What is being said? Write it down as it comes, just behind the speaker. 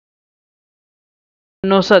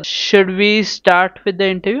No, sir. Should we start with the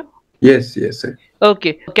interview? Yes, yes, sir.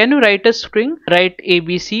 Okay. Can you write a string? Write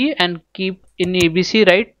ABC and keep in ABC.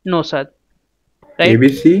 Write no, sir. Right.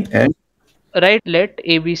 ABC and Right. Let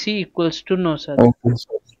ABC equals to no, sir. okay,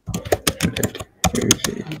 sir. Let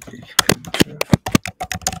ABC.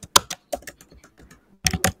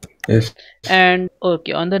 Yes. And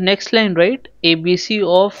okay, on the next line, write ABC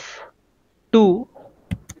of 2,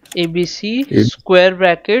 ABC It, square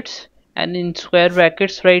brackets, and in square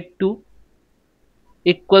brackets write 2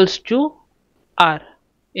 equals to R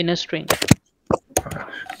in a string.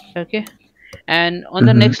 Okay. And on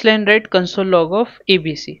the mhm. next line, write console log of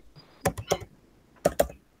ABC.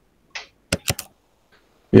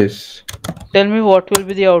 Yes. Tell me what will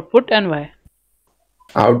be the output and why.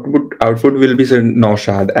 Output will be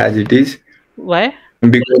Naushad as it is Why?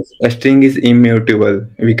 because a string is immutable.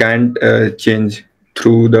 We can't change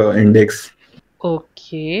through the index.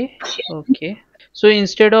 Okay. Okay. So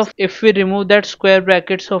instead of, if we remove that square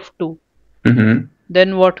brackets of 2, Mhm.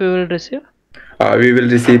 then what we will receive? We will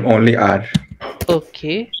receive only R.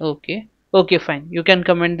 Okay. Okay. Okay, fine. You can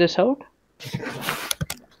comment this out.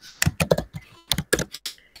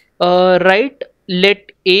 Write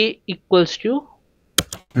let A equals to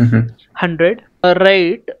Mhm. 100.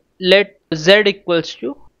 Write let Z equals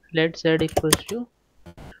to, let Z equals to,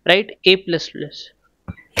 write A plus plus.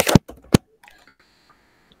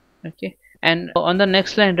 Okay. And on the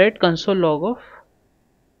next line, write console log of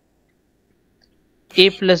A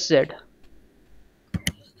plus Z.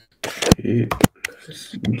 A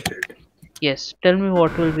plus Z. Yes. Tell me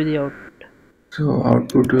what will be the output. So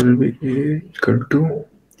output will be A equal to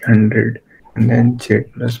 100 and then Z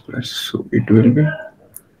plus plus. So it will be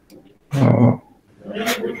uh,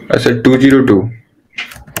 so 202.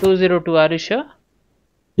 202. Are you sure?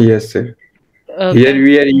 Yes, sir. Here Okay.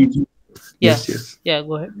 we are using Yeah. yes, yes. Yeah.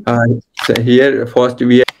 Go ahead. So here first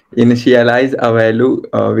we initialize a value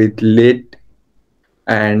with let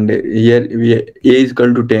and here we a is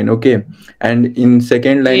equal to 10, okay, and in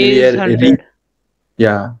second line A we is are 100.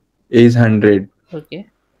 yeah, a is 100, Okay.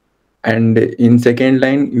 and in second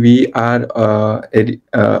line we are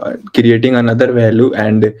creating another value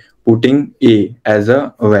and putting a as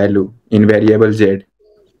a value in variable z,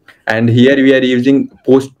 and here we are using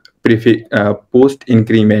post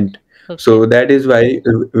increment. Okay. So that is why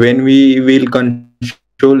when we will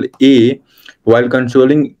control a, while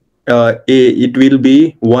controlling a, it will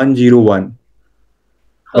be 101.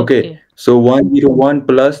 Okay, Okay. so 101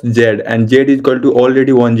 plus z, and z is equal to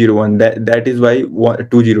already 101. That is why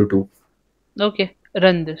 202. Okay.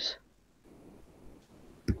 Run this.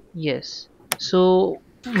 Yes. So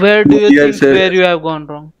where do So you here, think sir, where you have gone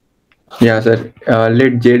wrong? yeah, sir.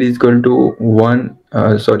 Let z is equal to one.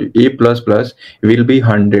 Sorry, a plus plus will be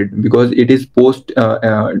 100 because it is post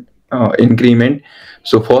increment.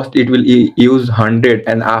 So first it will use 100,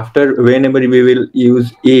 and after whenever we will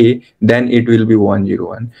use a, then it will be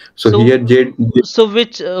 101. So here So so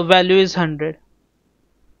which value is 100?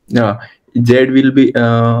 uh, z will be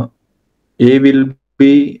a will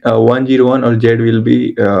be 101 or z will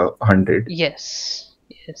be 100. Yes.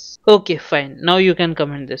 Yes. Okay, fine. Now you can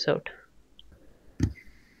comment this out.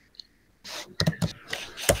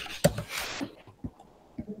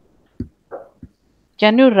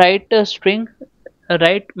 Can you write a string?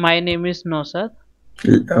 Write my name is Nosad.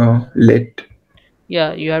 Let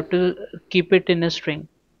Yeah, you have to keep it in a string.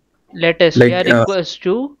 Let str like equals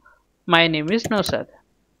to my name is Nosad.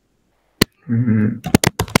 mm,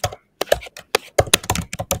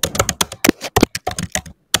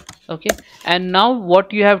 Okay. And now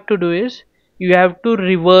what you have to do is you have to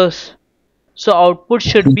reverse. So output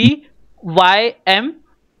should be ym,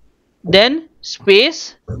 then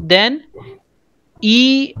space, then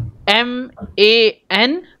EMAN,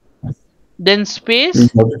 then space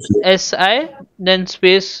SI, then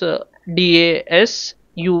space DASUAN.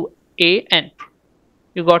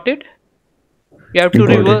 You got it? You have to got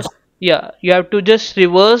it. reverse. Yeah, you have to just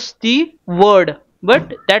reverse the word,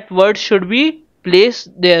 but that word should be placed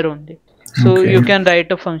there only. So Okay. you can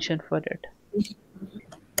write a function for it.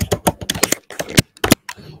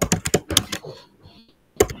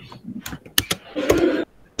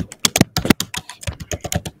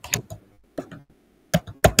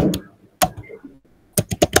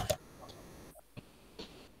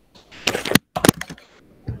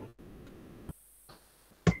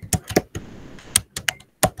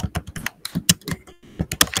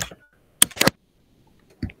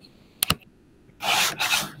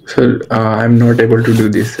 So I'm not able to do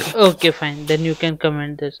this. Okay, fine. Then you can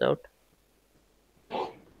comment this out.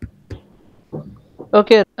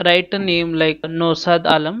 Okay, write a name like Nosad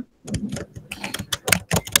Alam.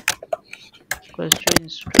 equals to in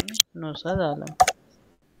string Nusa Alam.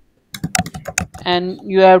 And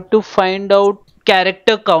you have to find out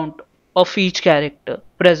character count of each character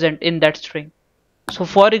present in that string. So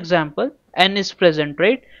for example, n is present,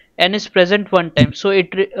 right? N is present one time, so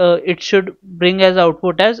it should bring as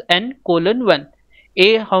output as n colon 1.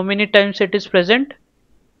 A, how many times it is present?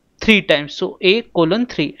 3 times, so A colon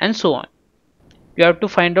 3, and so on. You have to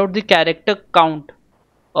find out the character count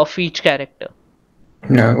of each character.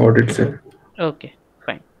 Yeah, got it, sir. Okay,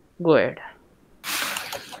 fine. Go ahead.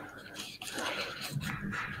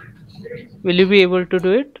 Will you be able to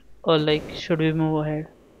do it, or like should we move ahead?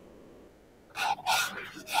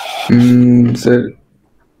 Sir,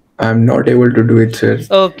 I'm not able to do it, sir.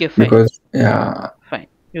 Okay, fine. Because yeah. Fine.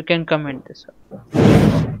 You can comment this up.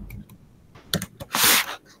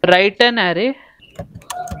 Write an array.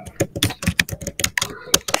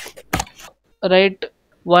 Write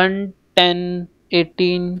 1, 10,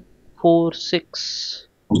 18, 4, 6.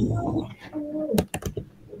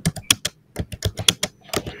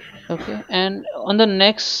 Okay, and on the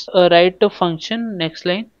next write a function, next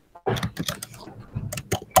line.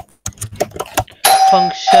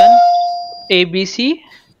 Function ABC.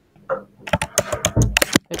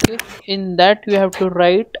 Okay, in that you have to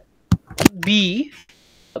write B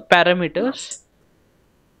parameters,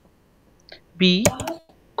 B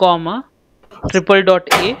comma triple dot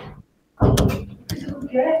A,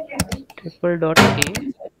 triple dot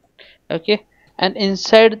A. Okay, and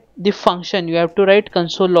inside the function you have to write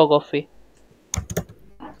console log of A,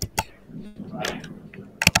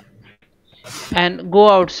 and go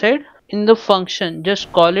outside. In the function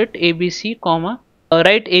just call it ABC comma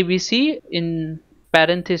write ABC in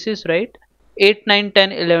parenthesis, right? 8, 9,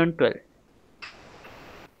 10, 11, 12.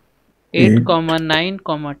 8, 9,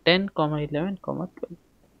 10, 11, 12.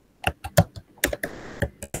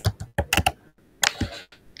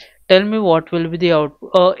 Tell me what will be the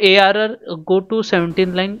output. ARR, go to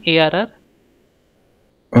 17 line ARR.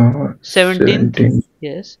 17th.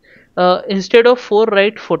 Yes. Instead of 4,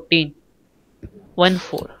 write 14. 1,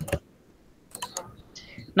 4.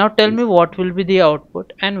 Now tell me what will be the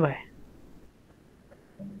output and why.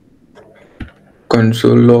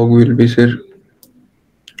 Console log will be, sir,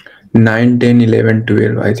 9, 10, 11,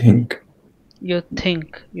 12, I think. You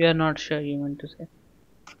think, you are not sure, you want to say.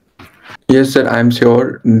 Yes, sir, I'm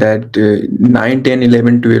sure that 9, 10,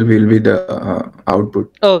 11, 12 will be the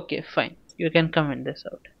output. Okay, fine. You can comment this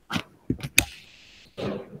out.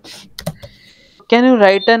 Can you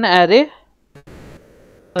write an array?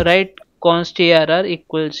 Write const ARR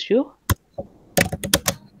equals to,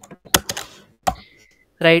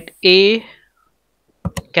 write A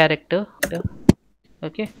character,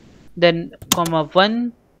 okay, then comma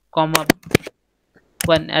 1 comma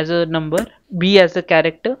 1 as a number, B as a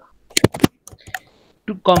character,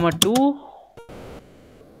 2 comma 2.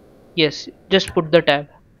 Yes, just put the tab.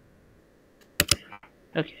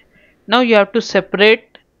 Okay, now you have to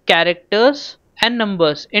separate characters and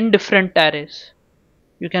numbers in different arrays.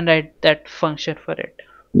 You can write that function for it.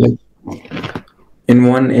 Like, in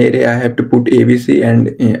one array I have to put ABC, and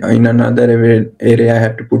in another array I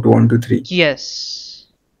have to put 1, 2, 3. Yes,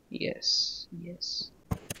 yes, yes.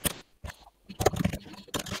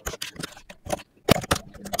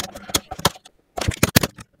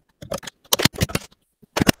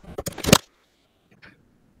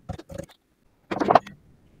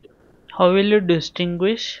 How will you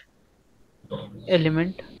distinguish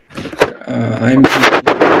element?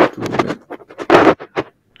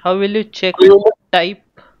 How will you check type?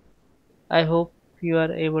 I hope you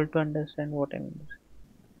are able to understand what I mean.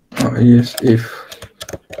 Yes, if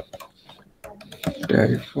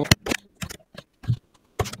type.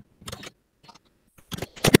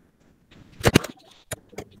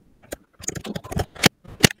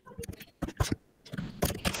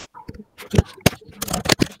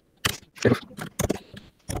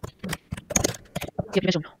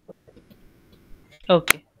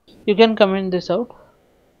 Okay, you can comment this out.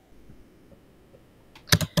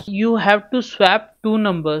 You have to swap two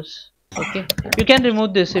numbers. Okay, you can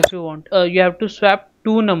remove this if you want. You have to swap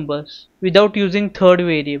two numbers without using third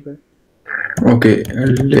variable. Okay,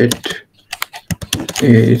 let A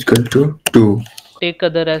is equal to 2. Take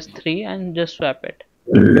other as 3 and just swap it.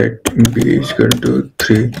 Let B is equal to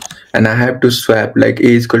 3, and I have to swap like A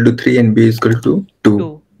is equal to 3 and B is equal to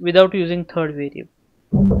 2. Without using third variable.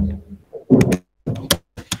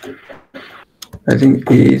 I think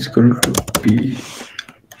A is equal to B.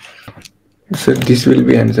 So this will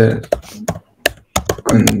be answer.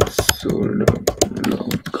 Console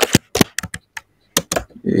log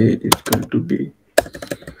A is equal to B.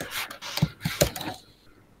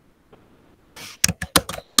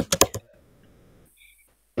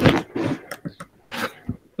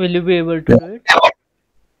 Will you be able to do it?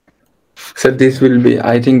 So this will be,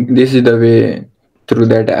 I think this is the way through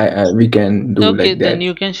that we can do Okay, like then that.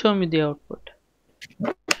 you can show me the output.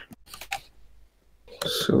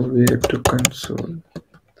 So we have to console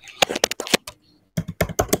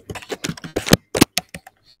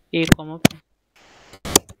A comma P.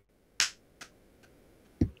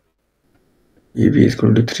 EV is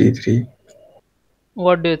equal to 3 3.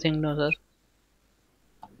 What do you think now, sir?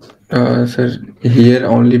 Sir, here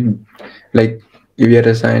only like we are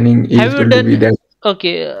assigning E Have is you equal to B, done? that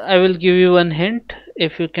Okay, I will give you one hint.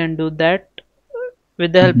 If you can do that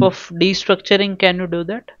with the help of destructuring, can you do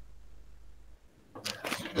that?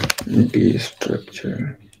 D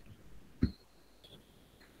structure.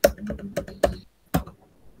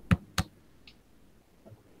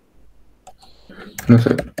 No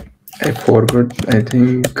sir, I forgot. I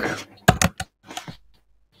think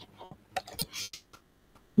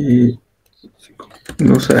E.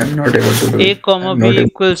 No sir, I'm not able to do A it. comma I'm not B able.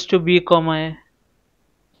 equals to B comma A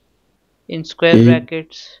in square E.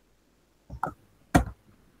 brackets.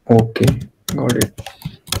 Okay, got it.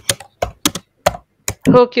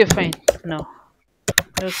 Okay, fine. No.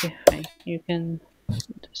 Okay, fine. You can do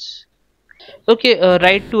this. Okay,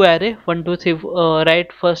 write to array 1 2 3.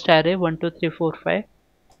 Write first array 1 2 3 4 5.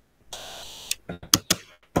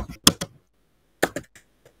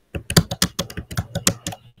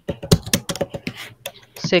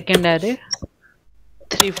 Second array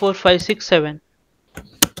 3 4 5 6 7.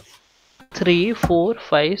 3 4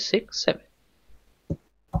 5 6 7.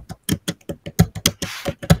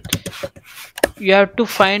 You have to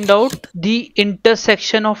find out the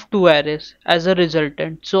intersection of two arrays as a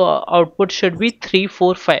resultant. So output should be 3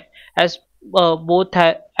 4 5, as both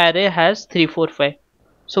array has 3 4 5.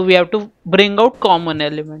 So we have to bring out common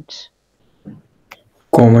elements.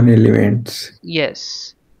 Common elements.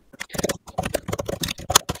 Yes.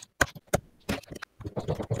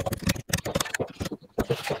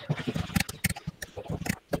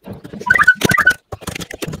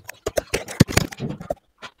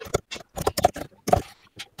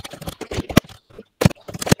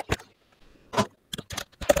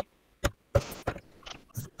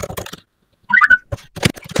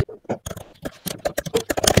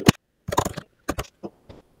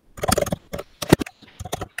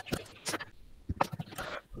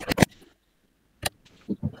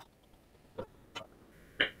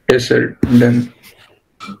 Yes sir, done.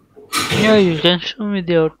 Yeah, you can show me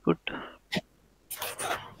the output.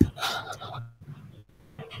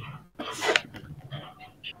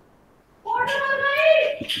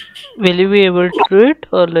 Will you be able to do it,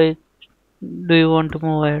 or like, do you want to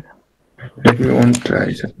move ahead? Let me one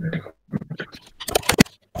try sir.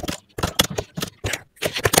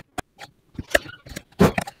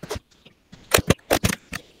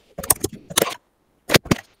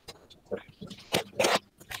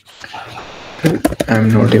 I'm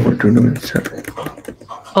not able to do it sir.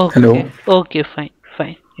 Hello. Okay. Okay, fine,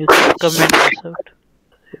 fine. You can comment this out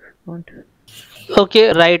if you want.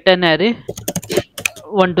 Okay, write an array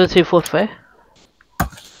 1 2 3 4 5.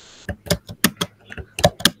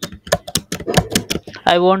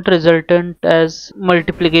 I want resultant as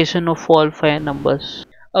multiplication of all 5 numbers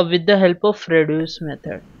with the help of reduce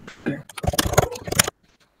method.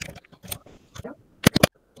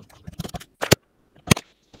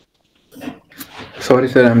 Sorry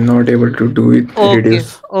sir, I'm not able to do it. Okay,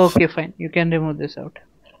 Reduce. okay, fine. You can remove this out.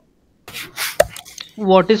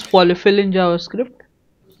 What is polyfill in JavaScript?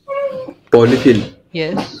 Polyfill.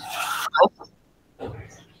 Yes.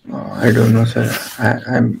 I don't know sir.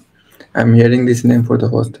 I'm hearing this name for the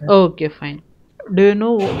first time. Okay, fine. Do you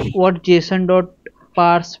know what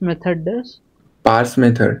JSON.parse method does? Parse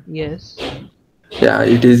method. Yes. Yeah,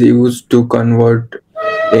 it is used to convert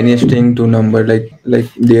any string to number. Like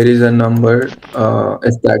there is a number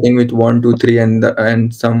starting with 1 2 3,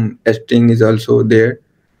 and some string is also there.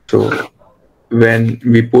 So when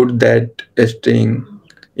we put that string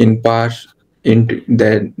in parse into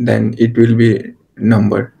that, then it will be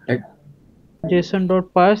number. Like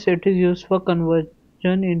JSON.parse, it is used for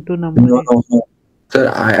conversion into no, numbering. no, no. Sir,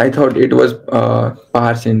 I thought it was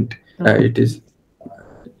parse int. It is,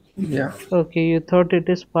 yeah. Okay, you thought it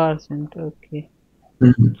is parse int. Okay.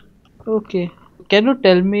 Mhm. Okay. Can you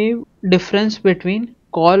tell me difference between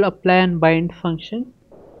call, apply, and bind function?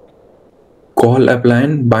 Call, apply,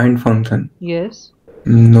 and bind function. Yes.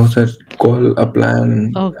 No, sir. Call, apply,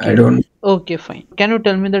 and I Okay. don't. Okay, fine. Can you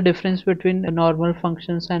tell me the difference between normal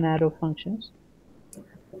functions and arrow functions?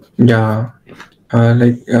 Yeah.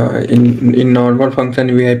 In normal function,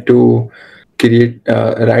 we have to create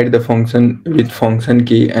write the function with function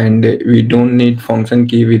key, and we don't need function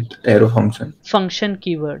key with arrow function. Function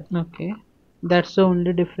keyword. Okay. That's the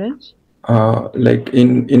only difference. Like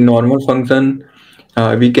in normal function,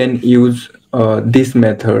 we can use this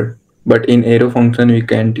method, but in arrow function we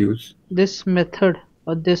can't use. This method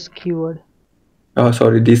or this keyword.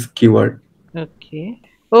 Sorry, this keyword. Okay.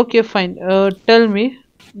 Okay, fine. Tell me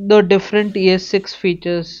the different ES6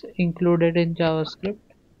 features included in JavaScript.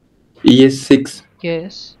 ES6.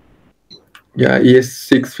 Yes. Yeah,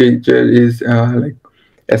 ES6 feature is like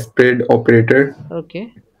a spread operator,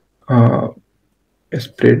 Okay. uh, a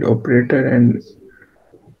spread operator, and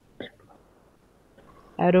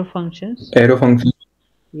Arrow functions. arrow function.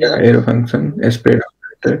 Yeah, arrow Yes. function, a spread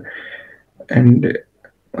operator, and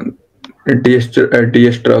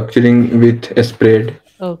destructuring with a spread,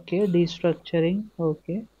 Okay. Destructuring.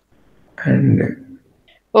 Okay. and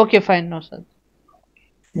Okay, fine. No, sir.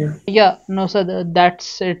 yeah. Yeah, no, sir.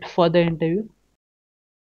 That's it for the interview.